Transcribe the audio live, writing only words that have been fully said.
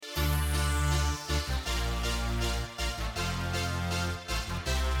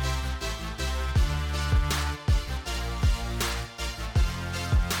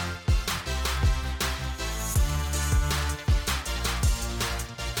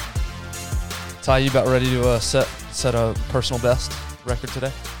Ty, you about ready to set a personal best record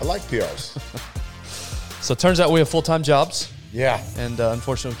today? I like PRs. So it turns out we have full-time jobs. Yeah. And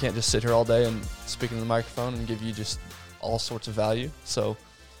unfortunately, we can't just sit here all day and speak into the microphone and give you just all sorts of value. So,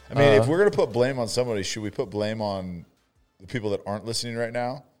 I mean, if we're going to put blame on somebody, should we put blame on the people that aren't listening right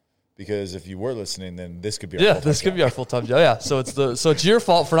now? Because if you were listening, then this could be our full-time this could job. be our full-time job. Yeah. So it's your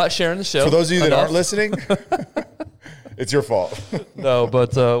fault for not sharing the show. For those of you that aren't listening, it's your fault. No,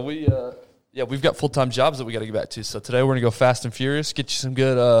 but we've got full-time jobs that we got to get back to. So today we're going to go fast and furious, get you some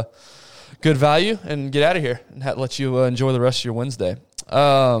good value, and get out of here and let you enjoy the rest of your Wednesday.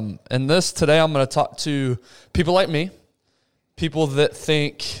 And today I'm going to talk to people like me, people that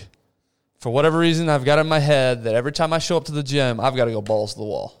think for whatever reason I've got in my head that every time I show up to the gym, I've got to go balls to the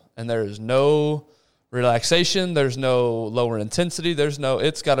wall. And there is no relaxation. There's no lower intensity.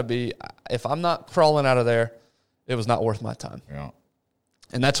 It's got to be, if I'm not crawling out of there, it was not worth my time. Yeah.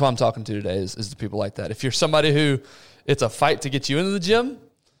 And that's who I'm talking to today is the people like that. If you're somebody who it's a fight to get you into the gym,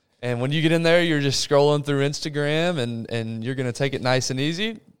 and when you get in there, you're just scrolling through Instagram and you're going to take it nice and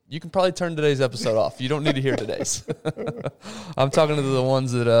easy, you can probably turn today's episode off. You don't need to hear today's. I'm talking to the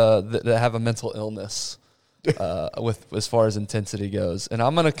ones that have a mental illness with as far as intensity goes. And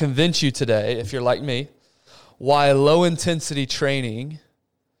I'm going to convince you today, if you're like me, why low-intensity training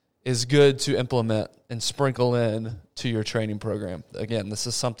is good to implement and sprinkle in to your training program. Again, this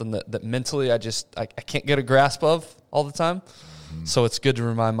is something that mentally I can't get a grasp of all the time. So it's good to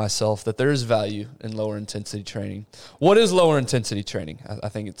remind myself that there is value in lower intensity training. What is lower intensity training? I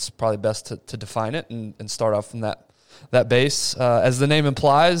think it's probably best to define it and start off from that base. As the name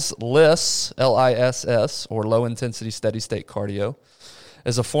implies, LISS, L-I-S-S, or low intensity steady state cardio,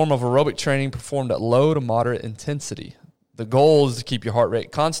 is a form of aerobic training performed at low to moderate intensity. The goal is to keep your heart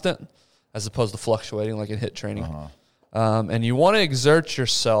rate constant as opposed to fluctuating like in HIIT training. And you want to exert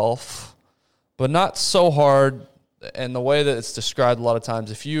yourself, but not so hard. And the way that it's described a lot of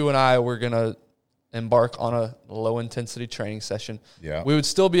times, if you and I were going to embark on a low-intensity training session, we would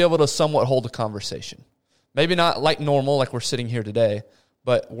still be able to somewhat hold a conversation. Maybe not like normal, like we're sitting here today,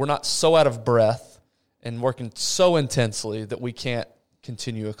 but we're not so out of breath and working so intensely that we can't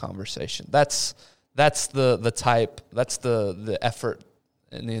continue a conversation. That's the type, that's the effort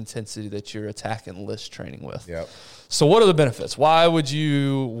and the intensity that you're attacking LISS training with. Yep. So what are the benefits? Why would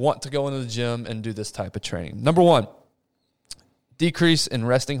you want to go into the gym and do this type of training? Number one, decrease in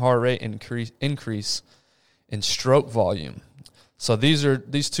resting heart rate, increase in stroke volume. So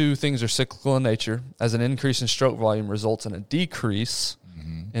these two things are cyclical in nature. As an increase in stroke volume results in a decrease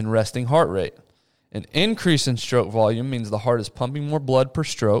in resting heart rate. An increase in stroke volume means the heart is pumping more blood per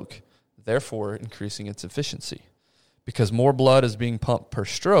stroke, therefore increasing its efficiency. Because more blood is being pumped per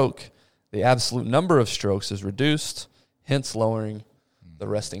stroke, the absolute number of strokes is reduced, hence lowering the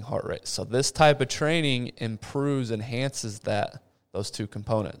resting heart rate. So this type of training enhances those two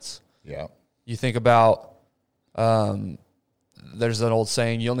components. Yeah. You think about, there's an old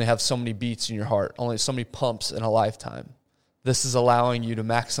saying, you only have so many beats in your heart, only so many pumps in a lifetime. This is allowing you to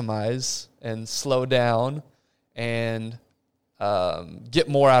maximize and slow down and get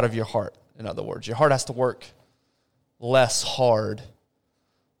more out of your heart. In other words, your heart has to work less hard,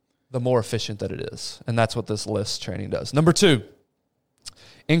 the more efficient that it is. And that's what this LISS training does. Number two,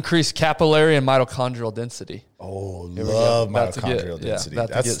 increase capillary and mitochondrial density. Oh, love mitochondrial density. About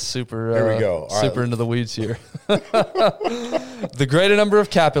to get super, here we go. Super into the weeds here. The greater number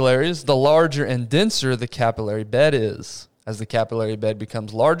of capillaries, the larger and denser the capillary bed is. As the capillary bed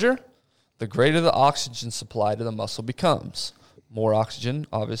becomes larger, the greater the oxygen supply to the muscle becomes. More oxygen,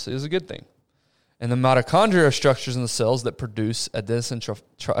 obviously, is a good thing. And the mitochondria are structures in the cells that produce adenosine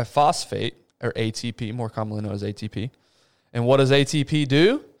triphosphate, or ATP, more commonly known as ATP. And what does ATP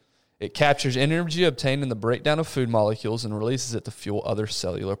do? It captures energy obtained in the breakdown of food molecules and releases it to fuel other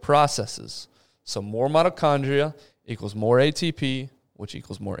cellular processes. So more mitochondria equals more ATP, which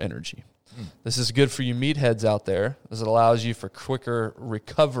equals more energy. This is good for you meatheads out there, as it allows you for quicker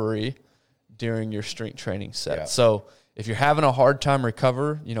recovery during your strength training set. Yeah. So if you're having a hard time you're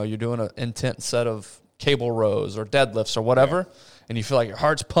doing an intense set of cable rows or deadlifts or whatever, and you feel like your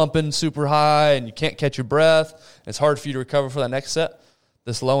heart's pumping super high and you can't catch your breath, and it's hard for you to recover for that next set,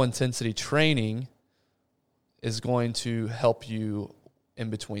 this low-intensity training is going to help you in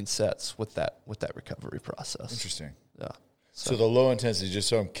between sets with that recovery process. Interesting. Yeah. So the low intensity, just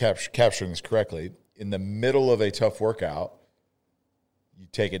so I'm capturing this correctly, in the middle of a tough workout, you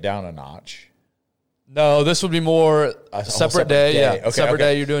take it down a notch. No, this would be more a separate day. Yeah, okay, separate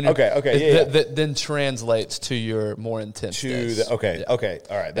day. You're doing your, that then translates to your more intense days. Okay, all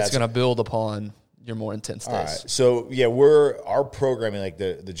right. That's going to build upon your more intense days. All right. So our programming, like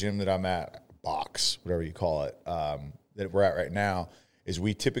the gym that I'm at, box, whatever you call it, that we're at right now, is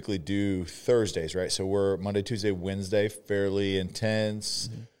we typically do Thursdays, right? So we're Monday, Tuesday, Wednesday, fairly intense.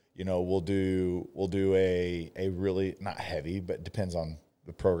 Mm-hmm. You know, we'll do a really, not heavy, but depends on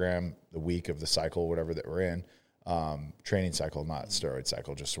the program, the week of the cycle, whatever that we're in. Training cycle, not steroid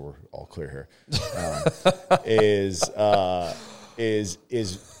cycle, just so we're all clear here.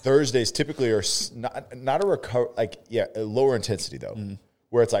 Is Thursdays typically are not a a lower intensity though,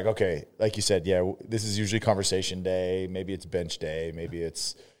 where it's like, okay, like you said, this is usually conversation day, maybe it's bench day, maybe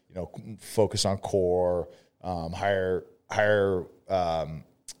it's, you know, focus on core, higher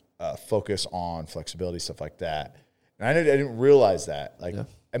focus on flexibility, stuff like that. And I didn't realize that.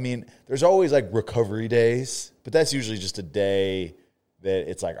 I mean, there's always like recovery days, but that's usually just a day that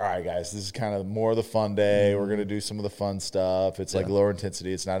it's like, all right, guys, this is kind of more of the fun day. We're going to do some of the fun stuff. It's like lower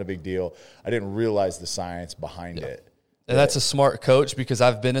intensity. It's not a big deal. I didn't realize the science behind it. And that's a smart coach, because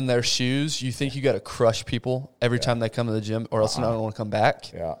I've been in their shoes. You think you got to crush people every time they come to the gym, or else they don't want to come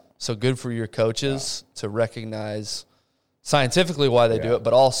back. Yeah. So good for your coaches to recognize scientifically why they do it,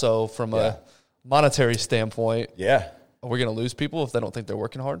 but also from a monetary standpoint. Yeah. Are we going to lose people if they don't think they're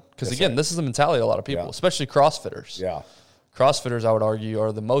working hard? Because, again, this is the mentality of a lot of people, especially CrossFitters. Yeah. CrossFitters, I would argue,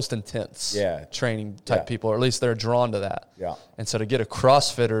 are the most intense training type people, or at least they're drawn to that. Yeah. And so to get a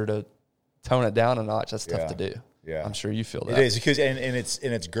CrossFitter to tone it down a notch, that's tough to do. Yeah. I'm sure you feel that. It is, because and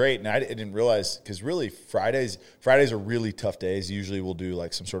it's great. And I didn't realize, because really Fridays are really tough days. Usually we'll do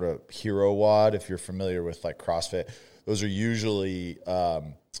like some sort of hero WOD, if you're familiar with like CrossFit. Those are usually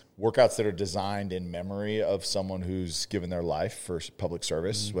workouts that are designed in memory of someone who's given their life for public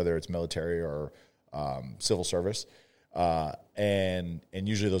service, whether it's military or civil service. And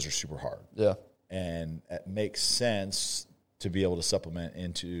usually those are super hard. Yeah. And it makes sense to be able to supplement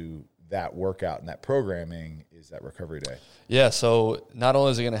into that workout and that programming is that recovery day. Yeah. So not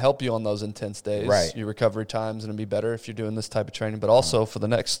only is it going to help you on those intense days, your recovery time's going to be better if you're doing this type of training, but also for the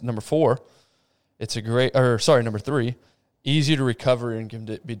next number 4, number 3, easier to recover and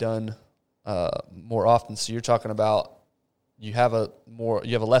can be done more often. So you're talking about you have a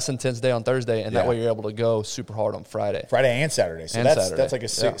less intense day on Thursday, and that way you're able to go super hard on Friday and Saturday. So that's like a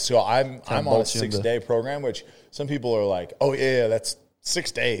 6. So I'm on a 6-day program, which some people are like, oh yeah, that's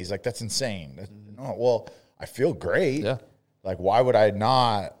 6 days. Like that's insane. No, well, I feel great. Yeah. Like why would I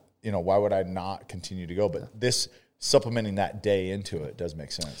not continue to go? But this supplementing that day into it does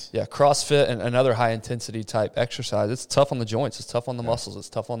make sense. Yeah, CrossFit and another high-intensity type exercise, it's tough on the joints. It's tough on the muscles. It's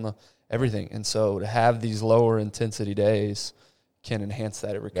tough on the everything. And so to have these lower-intensity days can enhance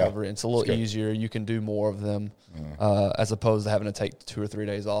that recovery. It's a little easier. You can do more of them as opposed to having to take 2 or 3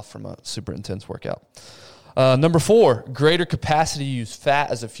 days off from a super intense workout. Number 4, greater capacity to use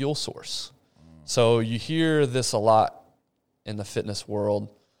fat as a fuel source. So you hear this a lot in the fitness world.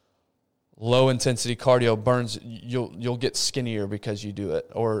 Low intensity cardio burns, you'll get skinnier because you do it,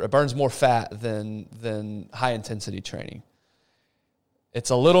 or it burns more fat than high intensity training. It's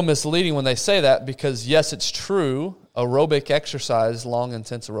a little misleading when they say that, because yes, it's true. Aerobic exercise, long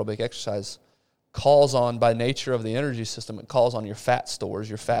intense aerobic exercise, calls on, by nature of the energy system, it calls on your fat stores,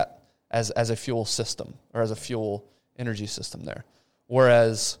 your fat as a fuel system, or as a fuel energy system there.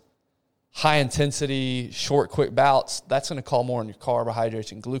 Whereas high intensity, short, quick bouts, that's going to call more on your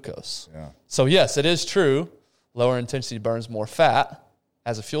carbohydrates and glucose. Yeah. So yes, it is true. Lower intensity burns more fat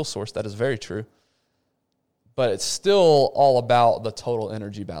as a fuel source. That is very true. But it's still all about the total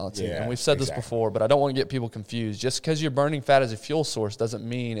energy balancing. And we've said this before, but I don't want to get people confused. Just because you're burning fat as a fuel source doesn't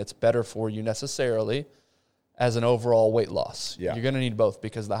mean it's better for you necessarily as an overall weight loss. Yeah. You're going to need both,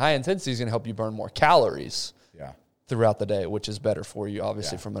 because the high intensity is going to help you burn more calories throughout the day, which is better for you,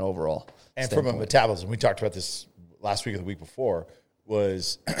 obviously, from an overall standpoint. From a metabolism, we talked about this last week or the week before,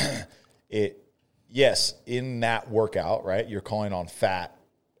 was in that workout, right, you're calling on fat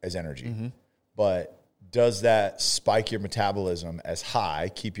as energy. But does that spike your metabolism as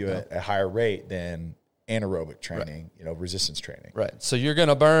high, keep you at a higher rate than anaerobic training, resistance training? Right. So you're going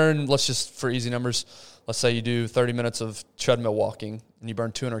to burn, let's just, for easy numbers, let's say you do 30 minutes of treadmill walking and you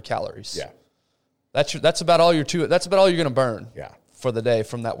burn 200 calories. Yeah. That's about all you're going to burn for the day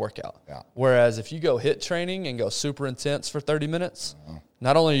from that workout. Yeah. Whereas if you go HIIT training and go super intense for 30 minutes,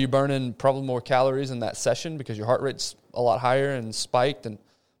 not only are you burning probably more calories in that session because your heart rate's a lot higher and spiked,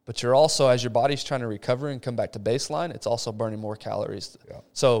 but you're also, as your body's trying to recover and come back to baseline, it's also burning more calories. Yeah.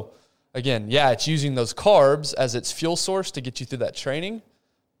 So again, it's using those carbs as its fuel source to get you through that training,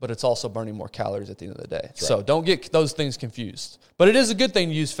 but it's also burning more calories at the end of the day. That's so don't get those things confused. But it is a good thing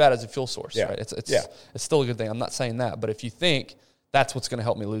to use fat as a fuel source, right? It's still a good thing. I'm not saying that. But if you think that's what's going to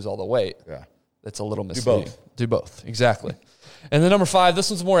help me lose all the weight, it's a little misleading. Do both. Exactly. And then number 5,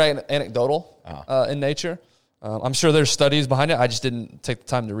 this one's more anecdotal in nature. I'm sure there's studies behind it. I just didn't take the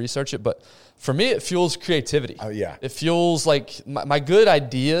time to research it. But for me, it fuels creativity. Oh, yeah. It fuels like my good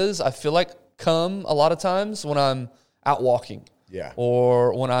ideas, I feel like, come a lot of times when I'm out walking. Yeah.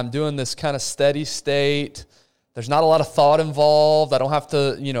 Or when I'm doing this kind of steady state. There's not a lot of thought involved. I don't have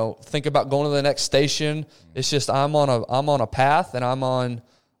to, think about going to the next station. It's just I'm on a path, and I'm on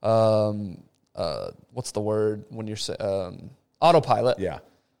what's the word when you're autopilot. Yeah.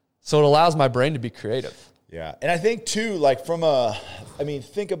 So it allows my brain to be creative. Yeah. And I think too, like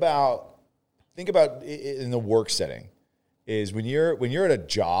think about in the work setting is when you're at a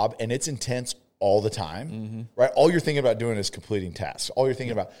job and it's intense all the time, right? All you're thinking about doing is completing tasks. All you're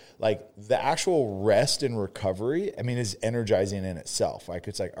thinking about, like, the actual rest and recovery, is energizing in itself. Like,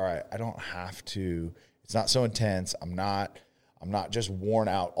 it's like, all right, I don't have to, it's not so intense. I'm not just worn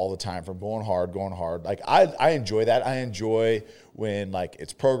out all the time from going hard. Like, I enjoy that. I enjoy when, like,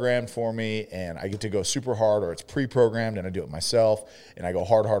 it's programmed for me and I get to go super hard, or it's pre-programmed and I do it myself and I go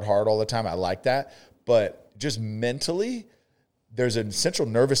hard all the time. I like that. But just mentally, there's an central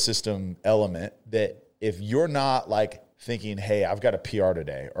nervous system element that if you're not, like, thinking, hey, I've got a PR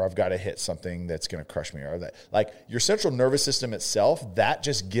today, or I've got to hit something that's going to crush me, or that, like, your central nervous system itself, that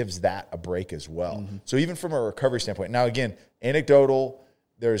just gives that a break as well. So even from a recovery standpoint, now again, anecdotal,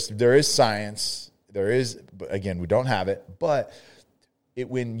 there is science, again, we don't have it, but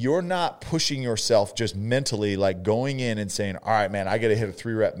when you're not pushing yourself just mentally, like going in and saying, all right, man, I got to hit a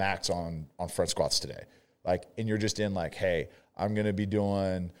 3-rep max on front squats today. Like, and you're just in, like, hey, I'm going to be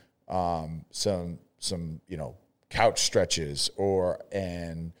doing some couch stretches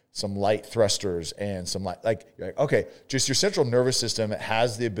and some light thrusters and some like okay, just your central nervous system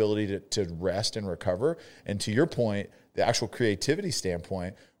has the ability to rest and recover. And to your point, the actual creativity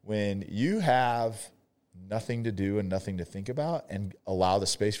standpoint, when you have nothing to do and nothing to think about and allow the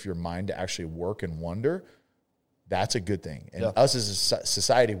space for your mind to actually work and wonder, that's a good thing. And us as a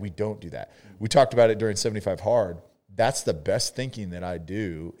society, we don't do that. We talked about it during 75 Hard. That's the best thinking that I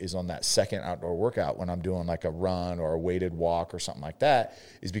do is on that second outdoor workout when I'm doing like a run or a weighted walk or something like that,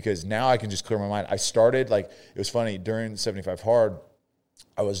 is because now I can just clear my mind. I started, like, it was funny, during 75 Hard,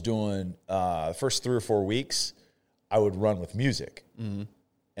 I was doing the first 3 or 4 weeks, I would run with music.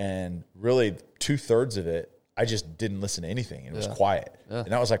 And really 2/3 of it, I just didn't listen to anything. It was quiet. And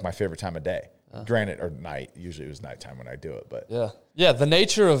that was like my favorite time of day. Granted, or night. Usually it was nighttime when I do it, but yeah. The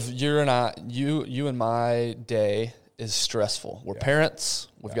nature of you and my day is stressful. We're parents.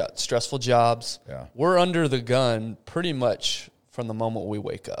 We've got stressful jobs. Yeah. We're under the gun pretty much from the moment we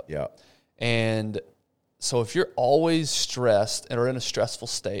wake up. Yeah. And so if you're always stressed or in a stressful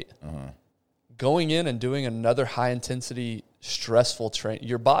state, going in and doing another high intensity stressful train,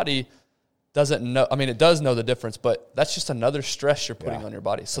 your body doesn't know. I mean, it does know the difference, but that's just another stress you're putting on your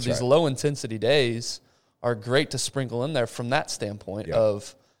body. So these low intensity days are great to sprinkle in there from that standpoint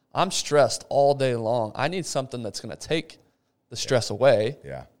of, I'm stressed all day long. I need something that's going to take the stress away,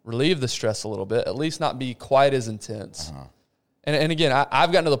 relieve the stress a little bit, at least not be quite as intense. And again,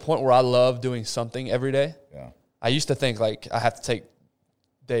 I've gotten to the point where I love doing something every day. I used to think, like, I have to take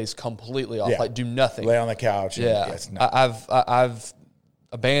days completely off, like do nothing. Lay on the couch. I've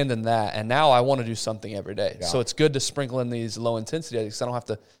abandoned that, and now I want to do something every day. So it's good to sprinkle in these low intensity days because I don't have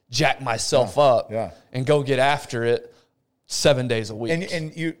to jack myself up and go get after it 7 days a week.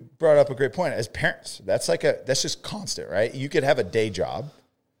 And you brought up a great point. As parents, that's just constant, right? You could have a day job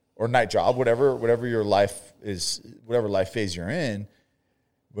or night job, whatever your life is, whatever life phase you're in.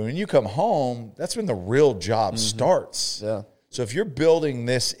 But when you come home, that's when the real job starts. So if you're building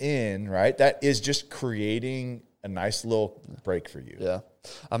this in, right, that is just creating a nice little break for you.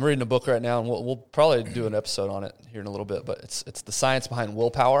 I'm reading a book right now, and we'll probably do an episode on it here in a little bit, but it's the science behind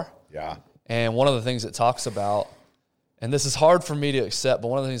willpower. And one of the things it talks about, and this is hard for me to accept, but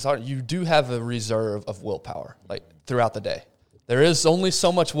one of the things you do have a reserve of willpower, like, throughout the day. There is only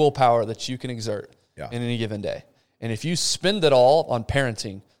so much willpower that you can exert in any given day. And if you spend it all on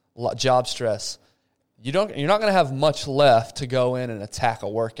parenting, job stress, you're not going to have much left to go in and attack a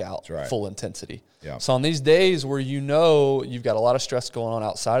workout full intensity. So on these days where you've got a lot of stress going on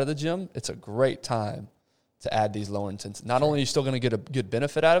outside of the gym, it's a great time to add these lower intensity. Not only are you still going to get a good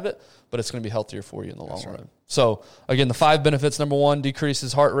benefit out of it, but it's going to be healthier for you in the long run. So again, the 5 benefits: number 1,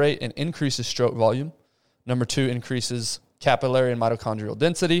 decreases heart rate and increases stroke volume. Number 2, increases capillary and mitochondrial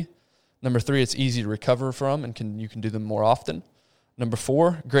density. Number 3, it's easy to recover from, and you can do them more often. Number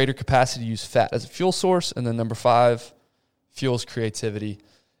 4, greater capacity to use fat as a fuel source. And then number 5, fuels creativity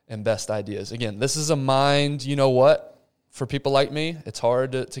and best ideas. Again, this is a mind, you know what? for people like me, it's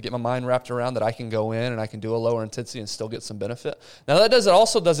hard to get my mind wrapped around that I can go in and I can do a lower intensity and still get some benefit. Now, that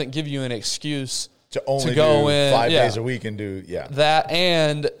also doesn't give you an excuse to only go do in 5 days a week and do that,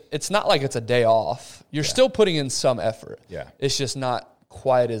 and it's not like it's a day off. You're still putting in some effort. Yeah, it's just not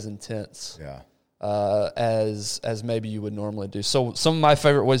quite as intense. Yeah. As maybe you would normally do. So some of my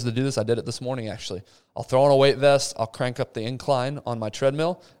favorite ways to do this, I did it this morning actually. I'll throw on a weight vest, I'll crank up the incline on my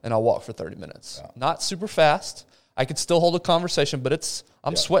treadmill, and I'll walk for 30 minutes. Yeah. Not super fast. I could still hold a conversation, but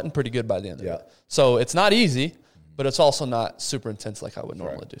I'm sweating pretty good by the end of it. So it's not easy, but it's also not super intense like I would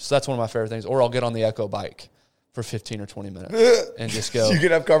normally do. So that's one of my favorite things. Or I'll get on the Echo bike for 15 or 20 minutes and just go. So you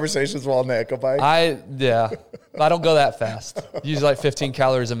can have conversations while on the Echo bike? I don't go that fast. Usually like 15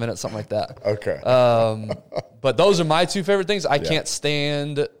 calories a minute, something like that. Okay. But those are my two favorite things. I can't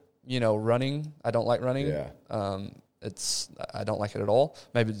stand, running. I don't like running. Yeah. I don't like it at all.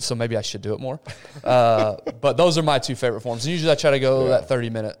 Maybe I should do it more. But those are my two favorite forms. And usually I try to go that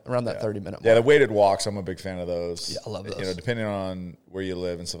 30 minute mark. Yeah, the weighted walks, I'm a big fan of those. Yeah, I love those. Depending on where you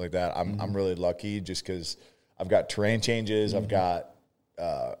live and stuff like that, I'm really lucky just because I've got terrain changes. I've got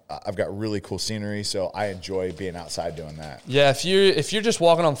really cool scenery, so I enjoy being outside doing that. Yeah, if you're just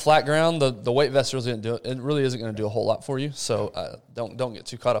walking on flat ground, the weight vest really isn't going to do a whole lot for you. So don't get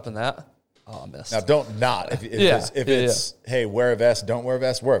too caught up in that. Oh, I missed. Now, don't not. If it's hey, wear a vest, don't wear a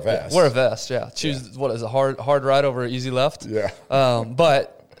vest, wear a vest. Wear a vest, yeah. Choose, what is a hard right over easy left? Yeah.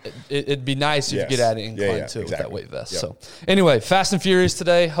 But it'd be nice if you get at it inclined too with that weight vest. Yep. So anyway, Fast and Furious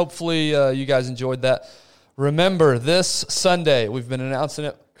today. Hopefully you guys enjoyed that. Remember, this Sunday, we've been announcing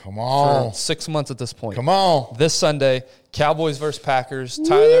it for 6 months at this point. Come on. This Sunday, Cowboys versus Packers.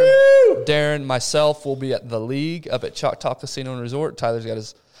 Tyler, Darren, myself will be at the League up at Choctaw Casino and Resort. Tyler's got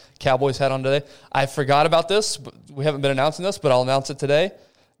his Cowboys hat on today. I forgot about this, but we haven't been announcing this, but I'll announce it today.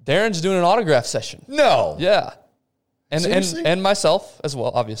 Darren's doing an autograph session. No. Yeah. And myself as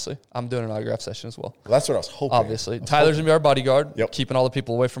well, obviously. I'm doing an autograph session as well. That's what I was hoping. Obviously. Tyler's going to be our bodyguard, keeping all the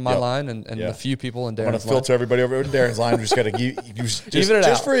people away from my line and the few people in Darren's line. I'm going to filter everybody over to Darren's line. We just got to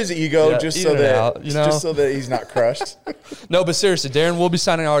just for his ego, just so that he's not crushed. No, but seriously, Darren will be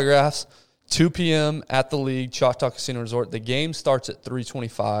signing autographs. 2 p.m. at the League, Choctaw Casino Resort. The game starts at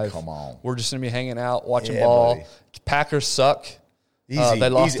 3:25. Come on. We're just going to be hanging out, watching ball. Buddy. Packers suck. Easy. They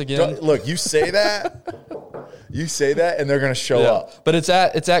lost again. Look, you say that, and they're going to show up. But it's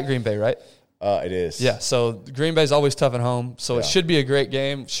at Green Bay, right? It is. Yeah, so Green Bay's always tough at home, so it should be a great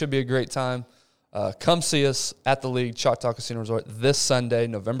game. Should be a great time. Come see us at the League, Choctaw Casino Resort, this Sunday,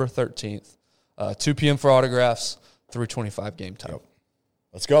 November 13th, 2 p.m. for autographs, 3:25 game time. Yep.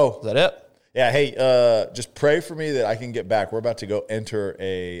 Let's go. Is that it? Yeah, hey, just pray for me that I can get back. We're about to go enter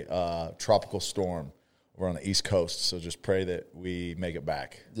a tropical storm. We're on the East Coast, so just pray that we make it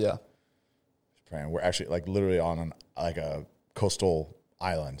back. Yeah. Just praying. We're actually literally on a coastal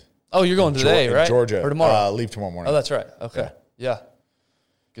island. Oh, you're going today, right? Georgia. Or tomorrow? Leave tomorrow morning. Oh, that's right. Okay. Yeah.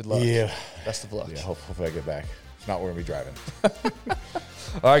 Good luck. Yeah. Best of luck. Yeah, hopefully I get back. If not, we're going to be driving.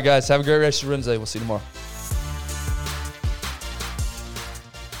 All right, guys. Have a great rest of your Wednesday. We'll see you tomorrow.